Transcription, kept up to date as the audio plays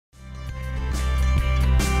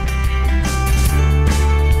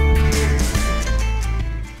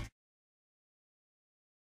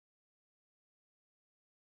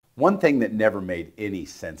One thing that never made any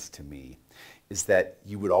sense to me is that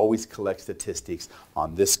you would always collect statistics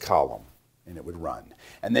on this column and it would run.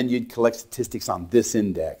 And then you'd collect statistics on this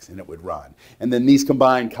index and it would run. And then these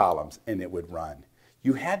combined columns and it would run.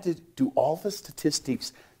 You had to do all the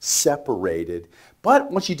statistics separated,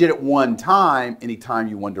 but once you did it one time, anytime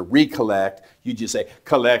you wanted to recollect, you just say,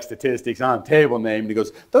 collect statistics on table name, and it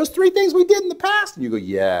goes, those three things we did in the past, and you go,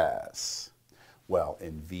 yes. Well,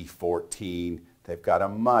 in V14, they've got a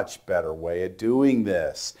much better way of doing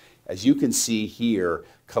this. As you can see here,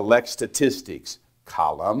 collect statistics,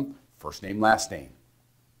 column, first name, last name,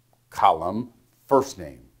 column, first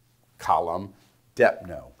name, column,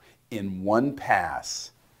 depno. In one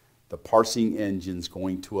pass, the parsing engine's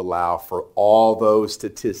going to allow for all those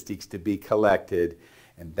statistics to be collected,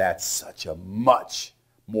 and that's such a much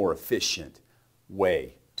more efficient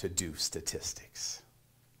way to do statistics.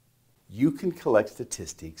 You can collect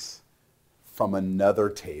statistics from another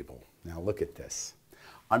table. Now look at this.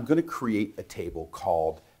 I'm going to create a table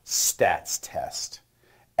called stats test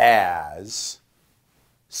as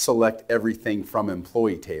select everything from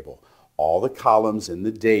employee table. All the columns in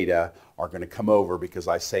the data are going to come over because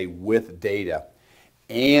I say with data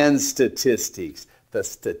and statistics. The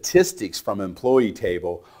statistics from employee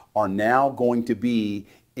table are now going to be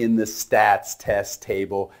in the stats test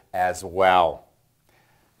table as well.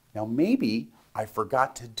 Now maybe I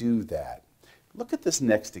forgot to do that. Look at this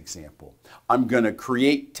next example. I'm going to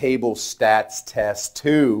create table stats test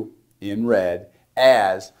 2 in red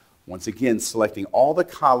as, once again, selecting all the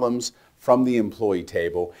columns from the employee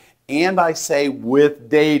table, and I say with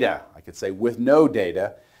data. I could say with no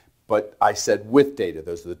data, but I said with data.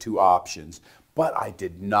 Those are the two options. But I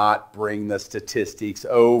did not bring the statistics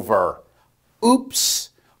over.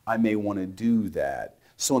 Oops, I may want to do that.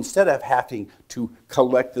 So instead of having to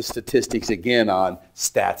collect the statistics again on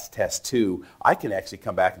stats test 2, I can actually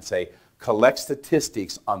come back and say collect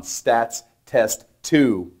statistics on stats test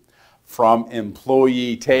 2 from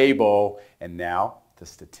employee table, and now the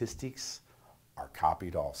statistics are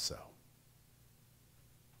copied also.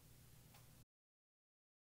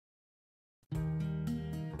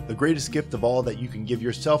 The greatest gift of all that you can give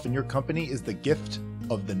yourself and your company is the gift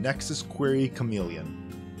of the Nexus Query Chameleon,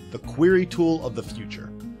 the query tool of the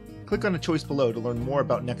future. Click on the choice below to learn more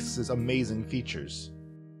about Nexus's amazing features.